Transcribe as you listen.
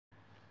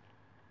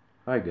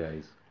Hi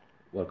guys,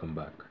 welcome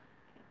back.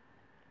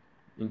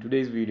 In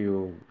today's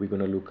video, we're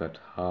going to look at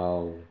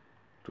how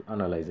to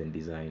analyze and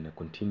design a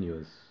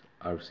continuous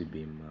RC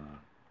beam,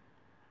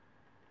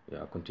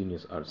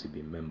 continuous RC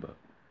beam member.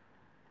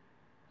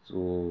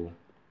 So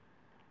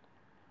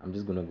I'm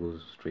just going to go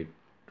straight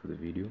to the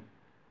video.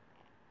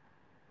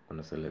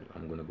 I'm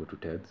going to go to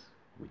Tedds,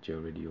 which I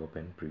already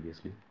opened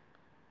previously,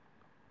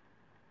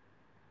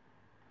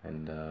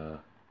 and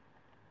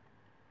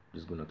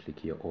just going to click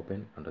here,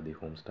 open under the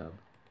Homes tab.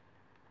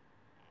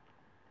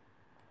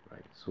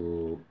 Right.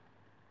 So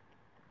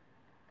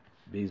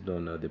based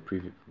on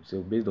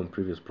based on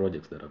previous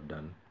projects that I've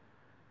done,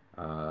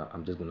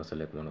 I'm just going to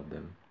select one of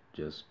them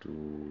just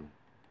to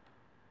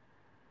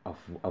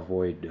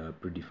avoid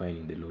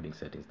predefining the loading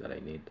settings that I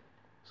need.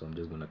 So I'm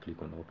just going to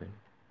click on open.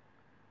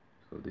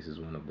 So this is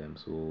one of them.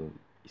 So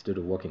instead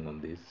of working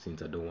on this,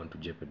 since I don't want to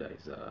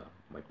jeopardize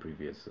my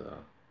previous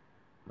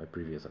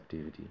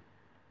activity,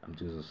 I'm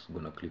just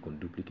going to click on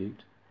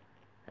duplicate,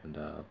 and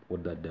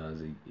what that does,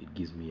 it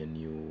gives me a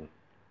new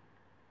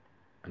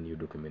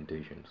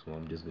documentation. So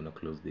I'm just going to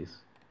close this,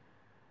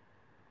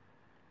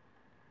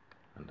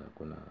 and I'm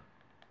going to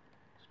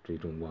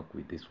straight on work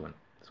with this one.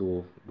 So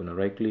I'm going to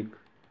right click,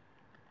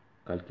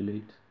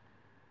 calculate.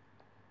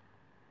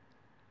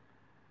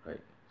 Right,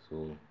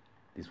 so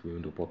this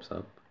window pops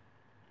up.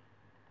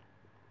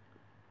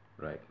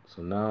 Right,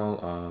 so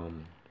now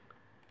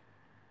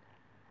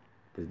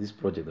there's this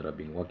project that I've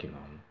been working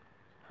on,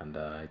 and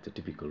it's a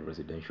typical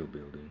residential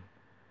building,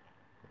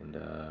 and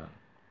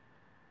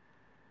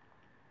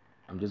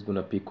I'm just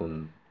gonna pick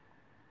on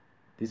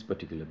this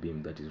particular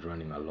beam that is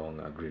running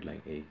along a grid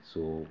line A.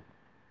 So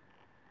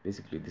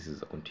basically this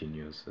is a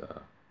continuous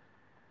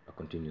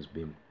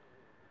beam,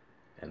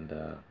 and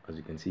as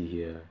you can see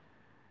here,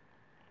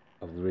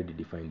 I've already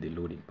defined the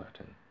loading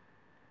pattern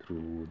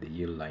through the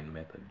yield line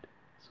method.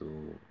 So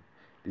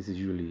this is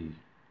usually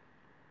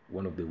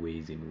one of the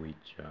ways in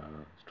which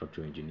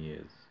structural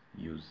engineers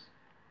use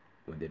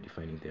when they're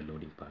defining their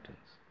loading patterns.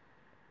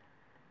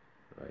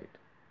 Right,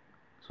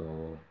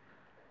 so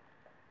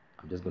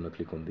I'm just going to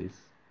click on this.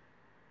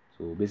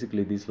 So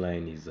basically this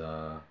line is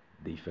the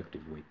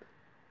effective width,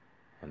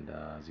 and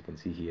as you can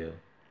see here,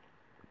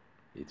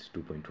 it's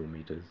 2.2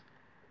 meters,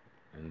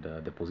 and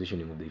the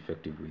positioning of the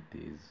effective width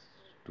is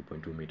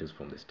 2.2 meters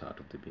from the start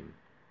of the beam.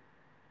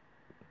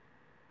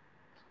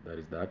 So that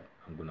is that.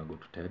 I'm going to go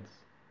to Tedds,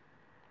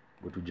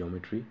 go to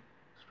geometry,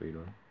 straight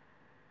on.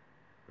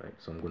 Right,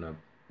 so I'm going to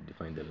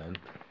define the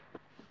length.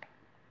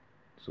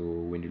 So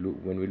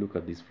when we look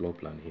at this floor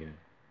plan here,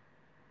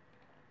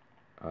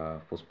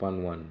 for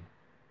span 1,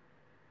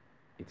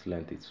 its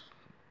length is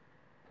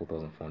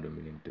 4,400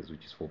 millimeters,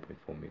 which is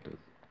 4.4 meters.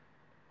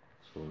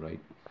 So right,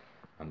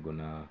 I'm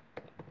gonna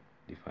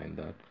define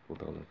that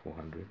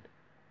 4,400.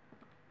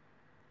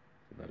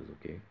 So that is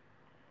okay.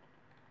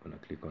 I'm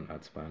gonna click on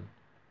add span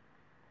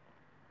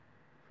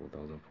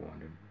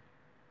 4,400,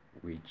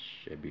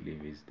 which I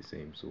believe is the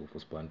same. So for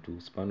span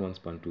 2, span 1,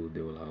 span 2,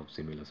 they will have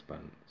similar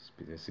span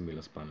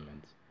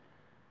lengths.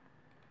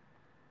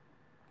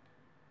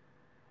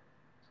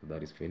 So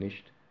that is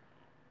finished.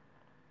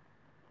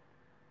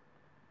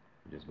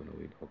 I'm just gonna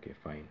wait. Okay,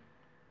 fine.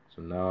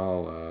 So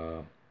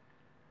now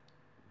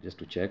just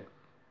to check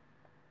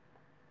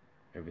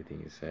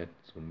everything is set,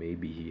 so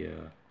maybe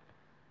here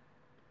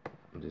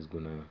I'm just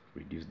gonna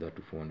reduce that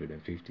to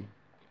 450.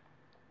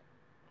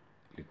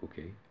 Click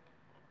OK.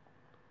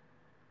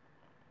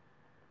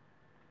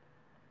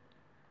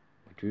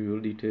 Material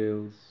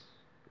details,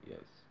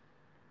 yes.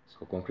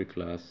 So concrete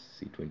class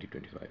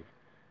C2025.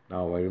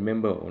 Now I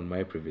remember on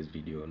my previous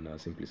video on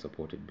simply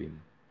supported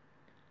beam,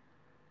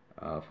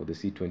 for the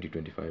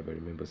C2025, I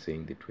remember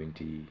saying the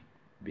 20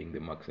 being the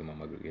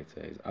maximum aggregate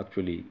size.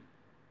 Actually,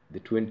 the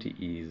 20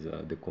 is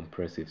the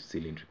compressive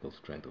cylindrical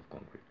strength of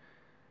concrete.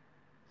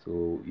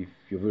 So if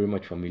you're very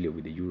much familiar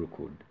with the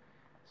Eurocode,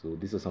 so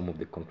these are some of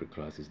the concrete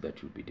classes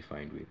that you'll be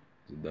defined with,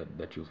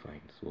 that you'll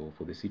find. So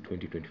for the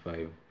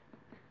C2025,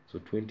 so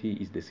 20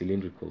 is the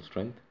cylindrical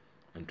strength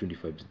and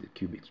 25 is the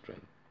cubic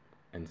strength.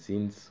 And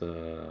since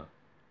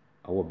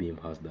our beam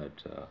has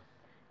that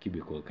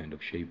cubical kind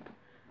of shape,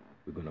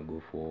 we're gonna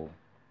go for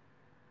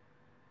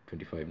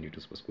 25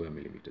 newtons per square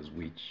millimeters,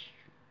 which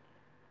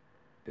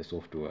the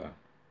software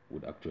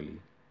would actually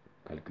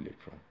calculate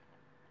from.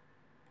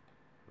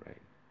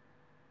 Right.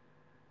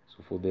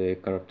 So for the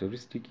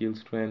characteristic yield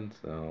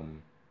strength, for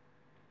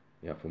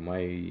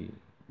my,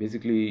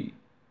 basically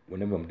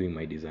whenever I'm doing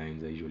my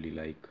designs, I usually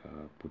like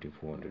putting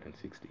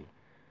 460.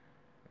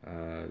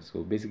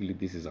 So basically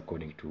this is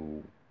according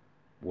to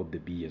what the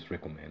BS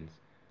recommends,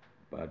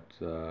 but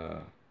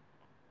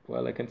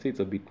well, I can say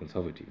it's a bit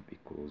conservative,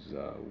 because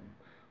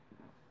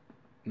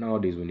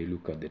nowadays when you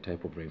look at the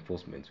type of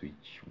reinforcements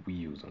which we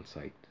use on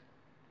site,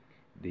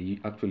 they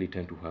actually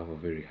tend to have a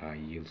very high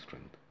yield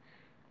strength.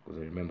 Because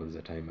I remember there's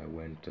a time I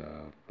went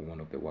for one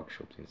of the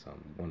workshops in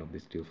one of the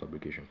steel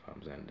fabrication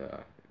firms, and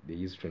the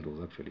yield strength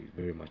was actually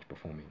very much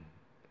performing.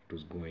 It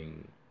was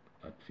going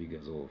at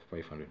figures of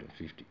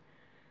 550.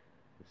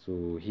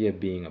 So here,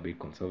 being a bit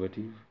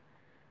conservative,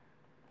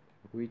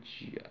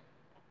 which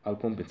I'll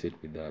compensate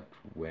with that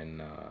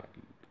when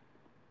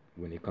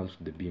it comes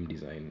to the beam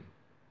design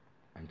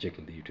and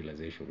checking the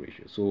utilization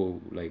ratio.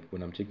 So like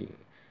when I'm checking,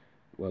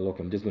 well,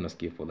 okay, I'm just gonna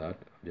skip for that.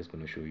 I'm just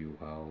gonna show you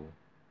how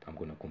I'm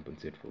gonna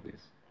compensate for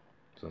this.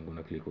 So I'm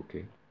gonna click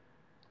OK.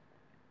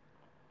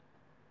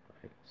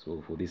 Right.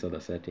 So for these other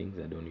settings,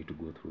 I don't need to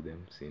go through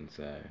them since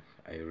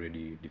I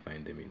already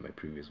defined them in my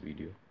previous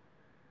video.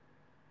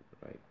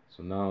 Right.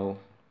 So now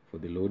for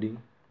the loading,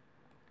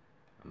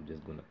 I'm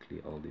just gonna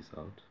clear all this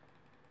out,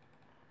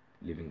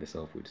 leaving the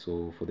self-weight.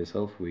 So for the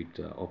self-weight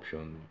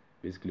option,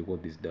 basically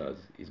what this does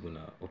is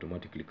gonna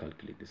automatically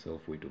calculate the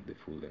self-weight of the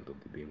full length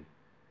of the beam.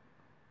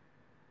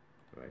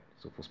 Right.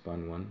 So for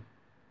span 1,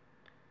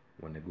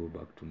 when I go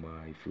back to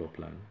my floor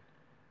plan,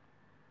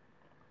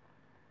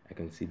 I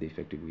can see the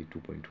effective weight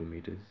 2.2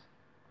 meters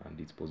and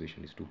its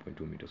position is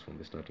 2.2 meters from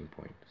the starting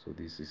point. So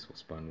this is for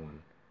span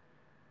 1.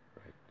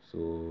 Right.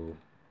 So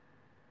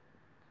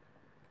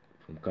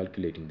from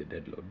calculating the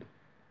dead load,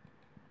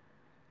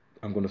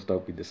 I'm going to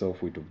start with the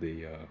self weight of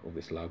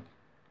the slab,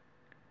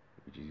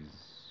 which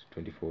is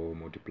 24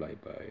 multiplied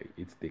by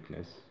its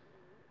thickness,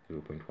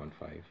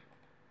 0.15.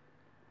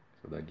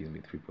 So that gives me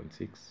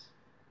 3.6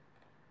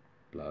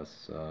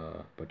 plus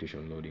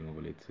partition loading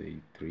over, let's say,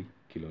 3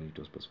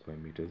 kilonewtons per square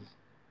meters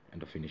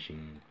and a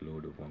finishing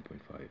load of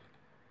 1.5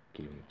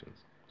 kilonewtons.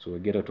 So I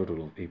get a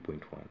total of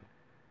 8.1.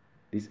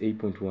 This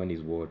 8.1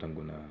 is what I'm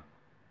going to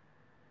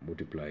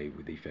multiply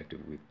with the effective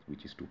width,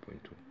 which is 2.2.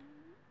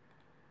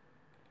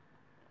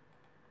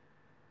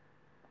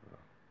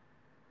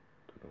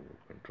 Don't know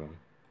what went wrong.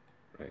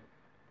 Right.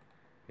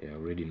 Yeah, I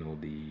already know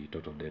the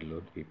total dead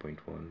load,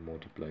 8.1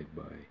 multiplied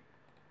by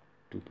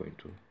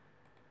 2.2.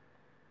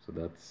 So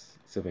that's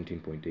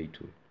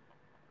 17.82.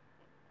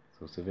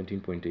 So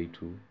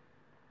 17.82,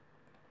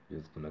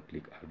 just gonna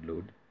click add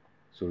load.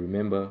 So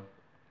remember,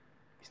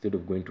 instead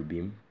of going to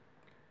beam,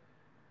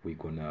 we're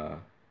gonna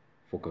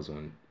focus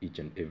on each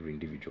and every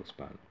individual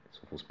span. So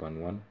for span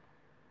 1,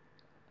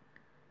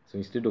 so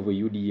instead of a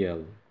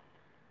UDL,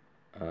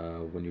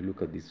 when you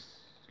look at this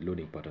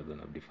loading pattern that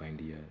I've defined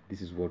here,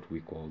 this is what we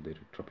call the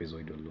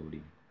trapezoidal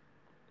loading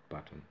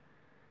pattern.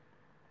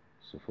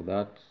 So for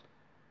that,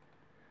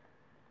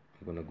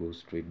 I'm gonna go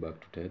straight back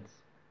to Tedds,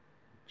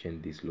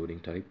 change this loading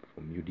type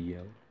from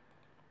UDL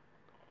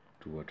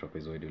to a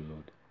trapezoidal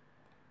load,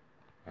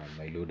 and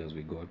my load as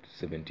we got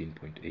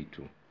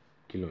 17.82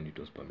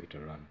 kilonewtons per meter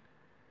run.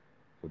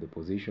 For the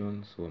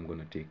position, so I'm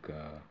gonna take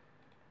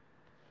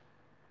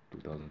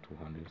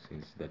 2200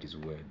 since that is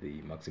where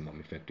the maximum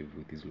effective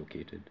width is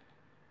located.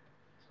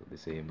 So the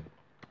same,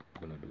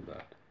 I'm gonna do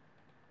that.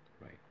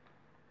 Right.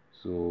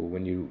 So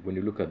when you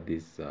look at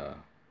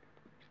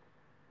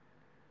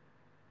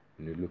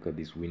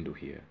this window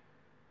here,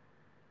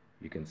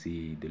 you can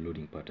see the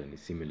loading pattern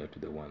is similar to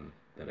the one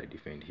that I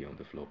defined here on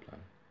the floor plan.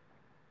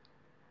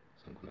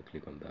 So I'm going to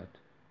click on that.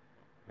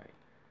 Right.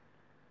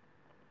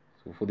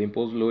 So for the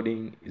imposed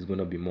loading, it's going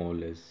to be more or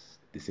less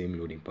the same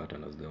loading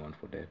pattern as the one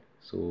for that.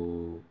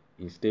 So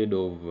instead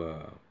of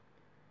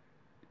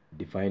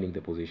defining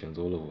the positions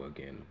all over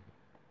again,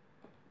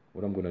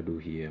 what I'm going to do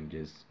here, I'm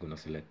just going to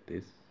select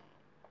this,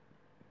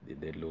 the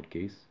dead load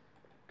case,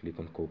 click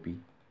on copy,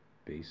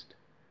 paste,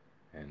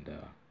 and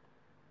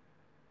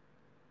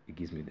it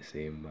gives me the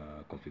same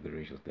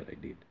configurations that I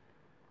did.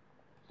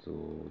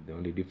 So the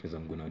only difference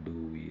I'm gonna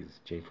do is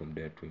change from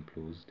dead to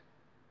enclosed.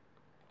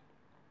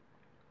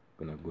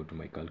 Gonna go to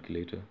my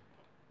calculator.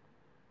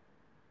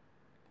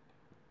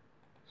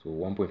 So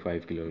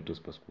 1.5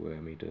 kilonewtons per square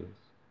meters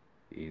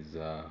is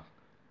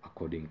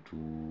according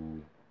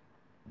to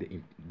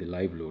the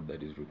live load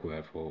that is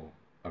required for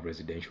a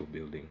residential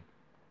building.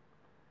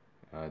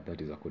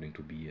 That is according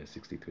to BS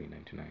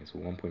 6399. So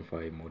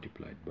 1.5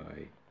 multiplied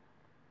by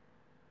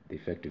the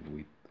effective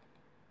width,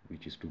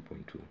 which is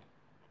 2.2.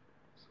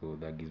 So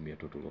that gives me a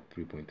total of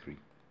 3.3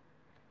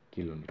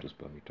 kilonewtons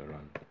per meter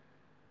run.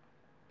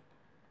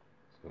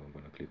 So I'm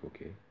going to click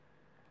OK.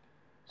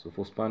 So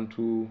for span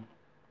 2,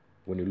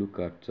 when you look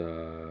at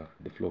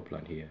the floor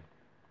plan here,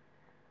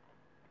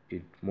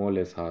 it more or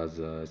less has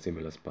a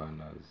similar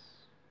span as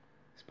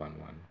span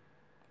 1.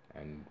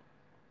 And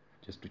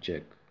just to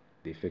check,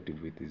 the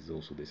effective width is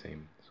also the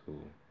same. So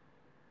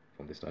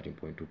from the starting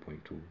point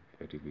 2.2,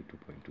 effective width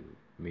 2.2,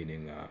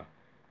 meaning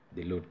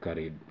the load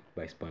carried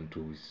by span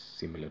 2 is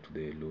similar to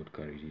the load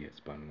carried here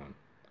span 1.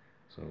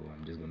 So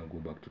I'm just going to go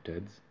back to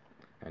Tedds,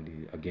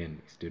 and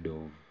again, instead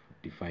of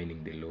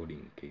defining the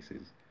loading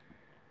cases,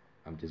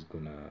 I'm just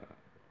going to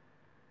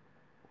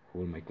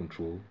hold my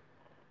control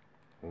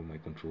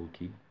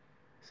key,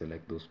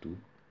 select those two,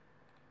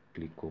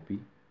 click copy,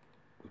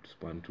 go to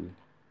span 2,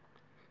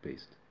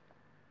 paste.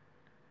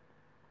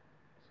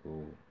 So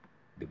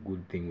the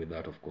good thing with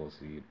that, of course,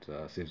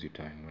 it saves you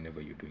time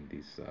whenever you're doing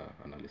this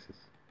analysis.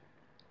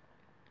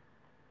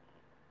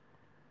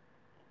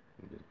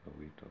 Just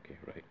wait. Okay,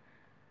 right.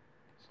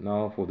 So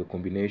now for the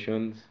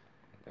combinations,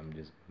 I'm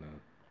just gonna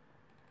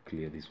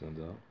clear these ones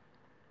out.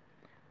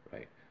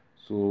 Right.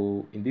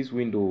 So in this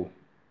window,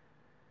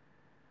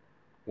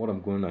 what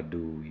I'm gonna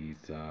do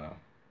is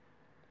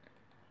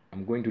I'm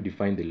I'm going to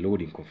define the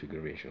loading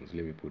configurations,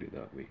 let me put it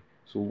that way.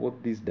 So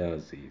what this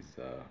does is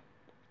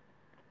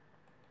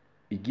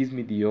it gives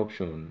me the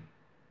option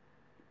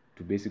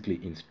to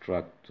basically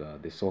instruct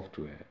the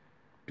software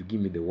to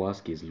give me the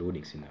worst case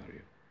loading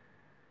scenario.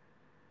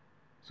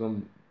 So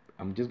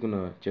I'm just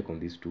gonna check on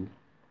these two,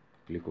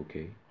 click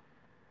OK,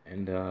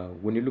 and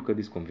when you look at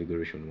this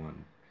configuration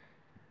one,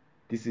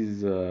 this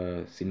is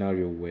a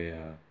scenario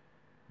where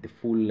the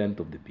full length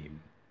of the beam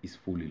is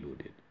fully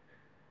loaded.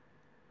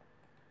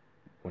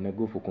 When I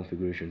go for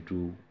configuration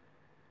 2,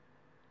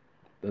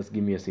 that's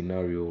give me a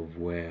scenario of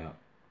where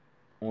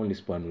only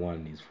span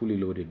 1 is fully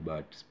loaded,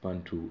 but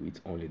span 2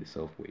 it's only the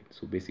self weight.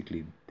 So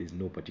basically there's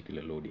no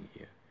particular loading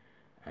here.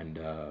 And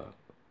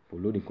for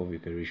loading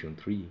configuration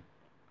 3,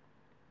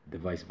 the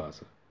vice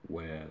versa,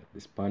 where the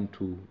span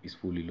 2 is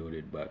fully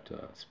loaded, but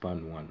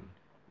span 1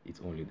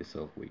 it's only the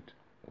self weight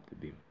of the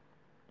beam.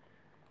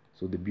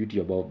 So the beauty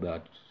about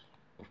that,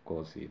 of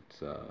course,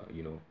 it's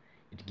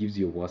it gives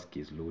you a worst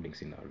case loading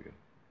scenario,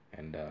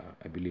 and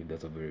I believe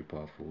that's a very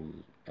powerful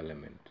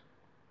element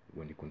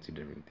when you're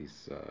considering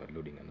this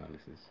loading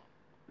analysis.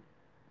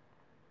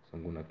 So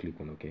I'm gonna click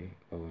on OK.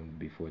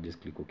 Before I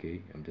just click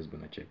OK, I'm just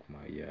gonna check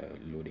my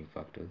loading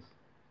factors,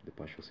 the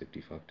partial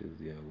safety factors.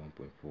 Yeah,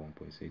 1.4,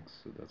 1.6,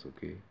 so that's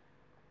okay.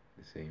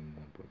 The same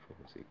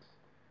 1.46,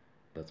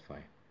 that's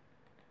fine.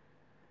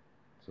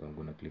 So I'm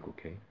gonna click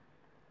OK.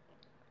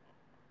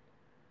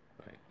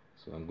 Right,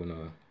 so I'm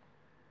gonna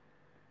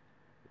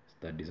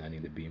start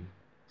designing the beam.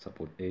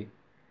 Support A,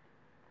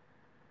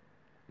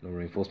 no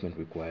reinforcement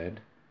required,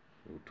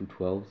 so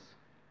 212s,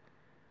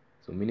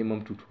 so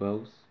minimum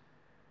 212s,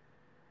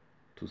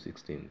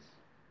 216s,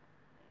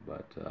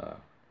 but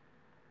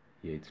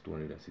here it's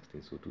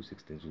 216, so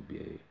 216s would be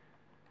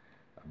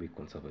a bit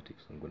conservative,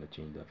 so I'm going to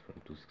change that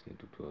from 216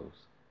 to 12s,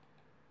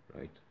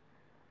 right?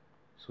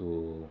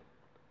 So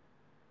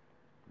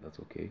that's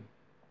okay.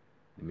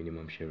 The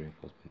minimum shear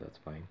reinforcement, that's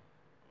fine.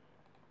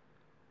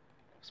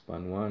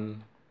 Span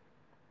 1,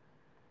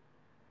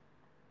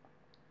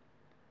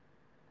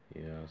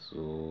 yeah,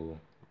 so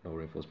no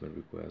reinforcement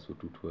required, so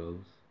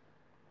 212s,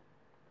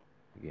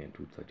 again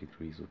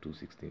 233, so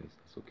 216s,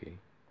 that's okay.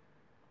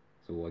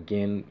 So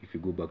again, if you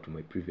go back to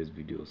my previous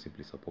video,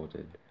 simply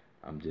supported,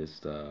 I'm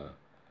just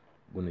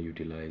going to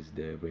utilize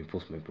the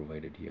reinforcement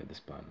provided here, the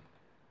span,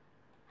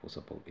 for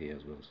support A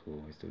as well. So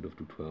instead of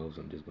 212s,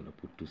 I'm just going to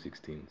put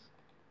 216s.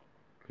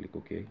 Click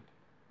OK.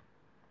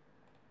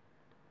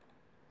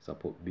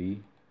 Support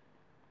B,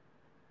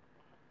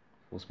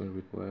 reinforcement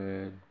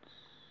required.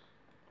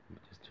 Let me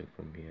just check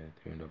from here,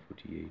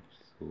 348,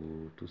 so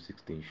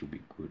 216 should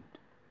be good.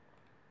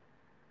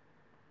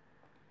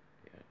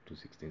 Yeah,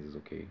 216 is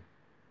okay.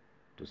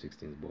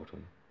 216 is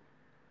bottom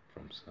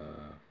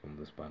from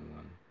the span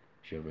 1.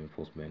 Shear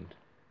reinforcement,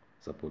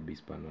 support B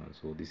span 1,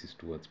 so this is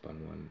towards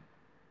span 1.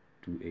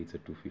 2 8s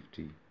at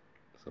 250,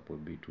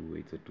 support B 2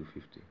 8s at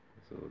 250,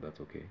 so that's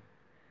okay.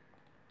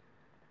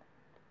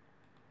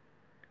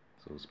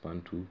 So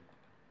span 2,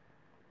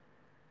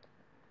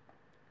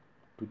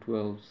 2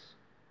 12s,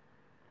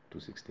 2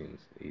 16s,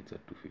 8s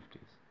at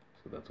 250s,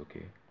 so that's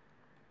okay.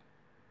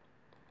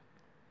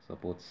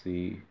 Support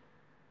C,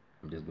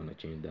 I'm just going to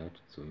change that,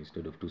 so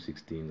instead of 2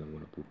 16s, I'm going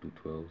to put 2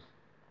 12s,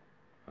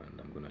 and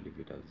I'm going to leave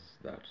it as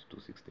that, 2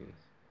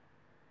 16s,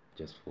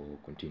 just for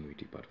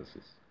continuity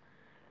purposes,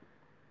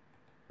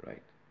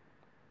 right?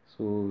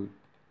 So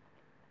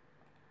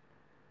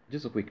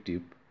just a quick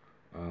tip,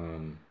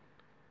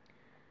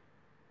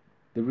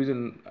 the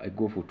reason I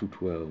go for 2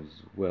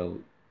 12s, well,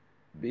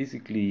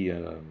 basically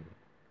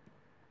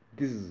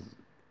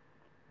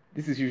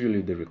this is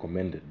usually the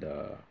recommended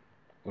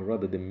or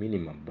rather the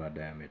minimum bar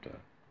diameter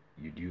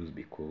you'd use,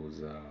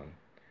 because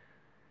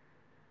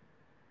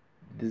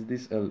there's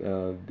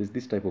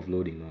this type of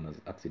loading known as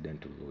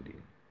accidental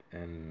loading,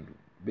 and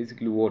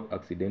basically what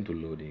accidental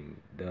loading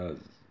does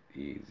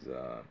is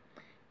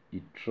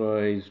it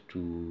tries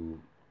to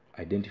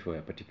identify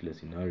a particular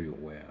scenario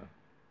where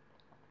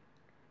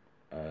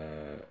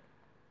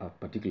a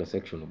particular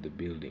section of the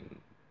building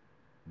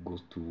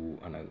goes to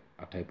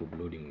a type of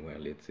loading where,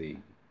 let's say,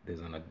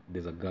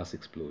 there's a gas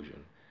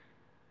explosion,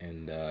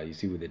 and you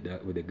see with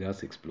the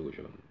gas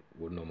explosion,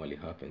 what normally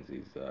happens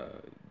is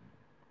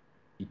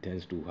it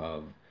tends to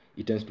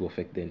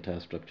affect the entire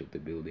structure of the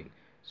building.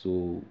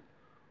 So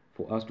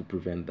for us to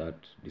prevent that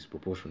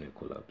disproportionate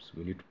collapse,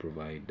 we need to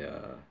provide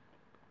a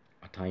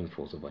tying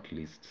force of at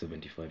least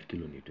 75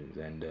 kilonewtons,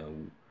 and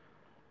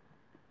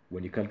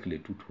when you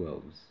calculate 2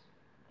 12s,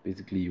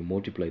 basically you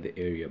multiply the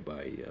area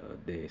by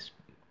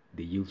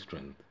the yield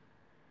strength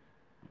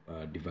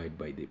divided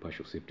by the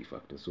partial safety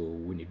factor. So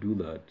when you do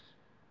that,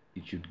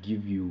 it should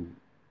give you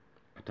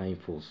a tying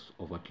force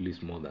of at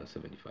least more than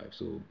 75.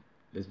 So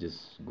let's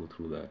just go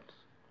through that.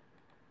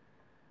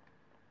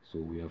 So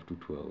we have 2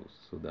 12s,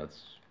 so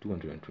that's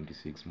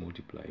 226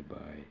 multiplied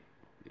by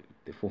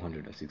the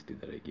 460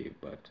 that I gave,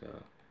 but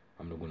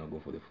I'm not going to go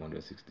for the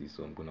 460,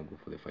 so I'm going to go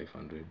for the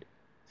 500,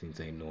 since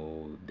I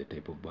know the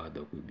type of bar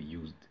that will be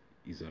used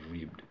is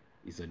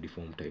a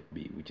deformed type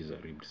B, which is a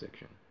ribbed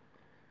section.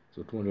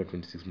 So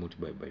 226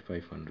 multiplied by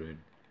 500,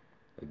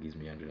 that gives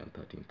me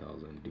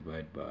 113,000,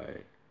 divided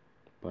by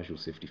partial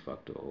safety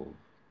factor of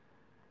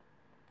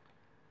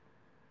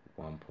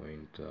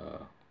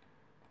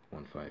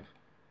 1.15.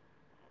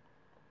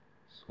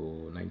 So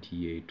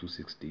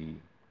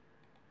 98,260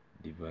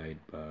 divided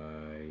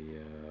by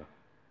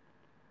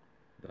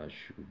that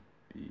should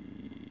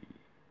be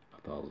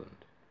 1,000.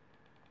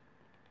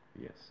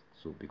 Yes,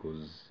 so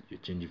because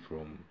you're changing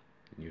from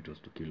newtons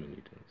to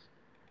kilonewtons,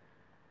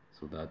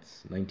 so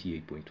that's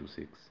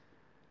 98.26.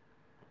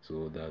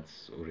 So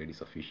that's already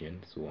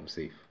sufficient, so I'm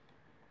safe.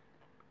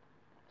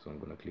 So I'm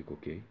gonna click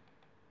OK,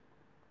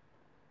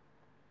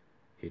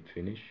 hit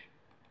finish.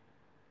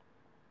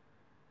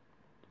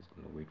 Just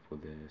gonna wait for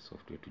the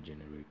software to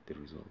generate the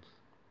results.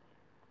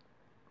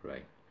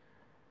 Right,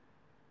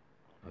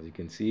 as you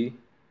can see,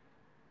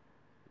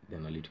 the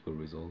analytical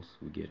results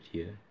we get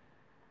here,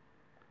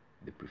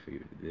 the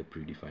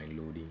predefined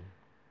loading.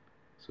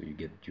 So you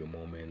get your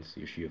moments,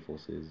 your shear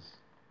forces,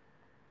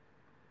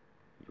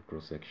 your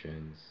cross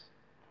sections,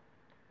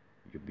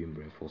 your beam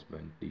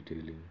reinforcement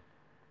detailing.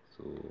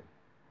 So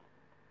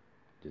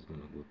just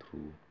gonna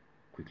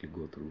quickly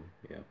go through.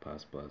 Yeah,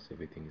 pass,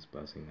 everything is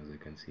passing. As you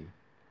can see,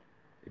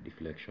 the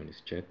deflection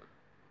is check,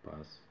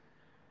 pass,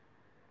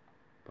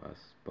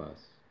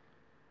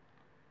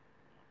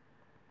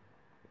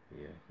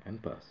 yeah,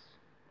 and pass.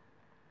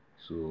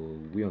 So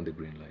we're on the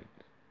green light.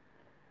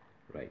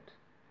 Right.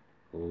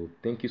 Oh,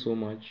 thank you so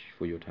much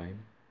for your time.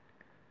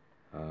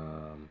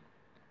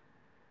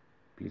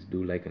 Please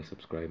do like and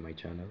subscribe my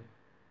channel,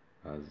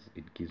 as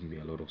it gives me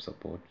a lot of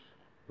support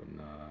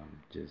when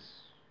just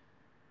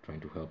trying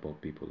to help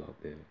out people out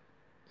there,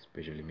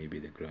 especially maybe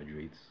the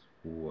graduates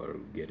who are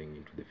getting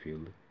into the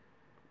field.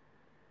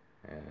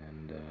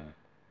 And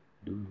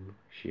do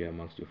share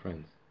amongst your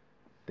friends.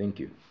 Thank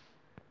you.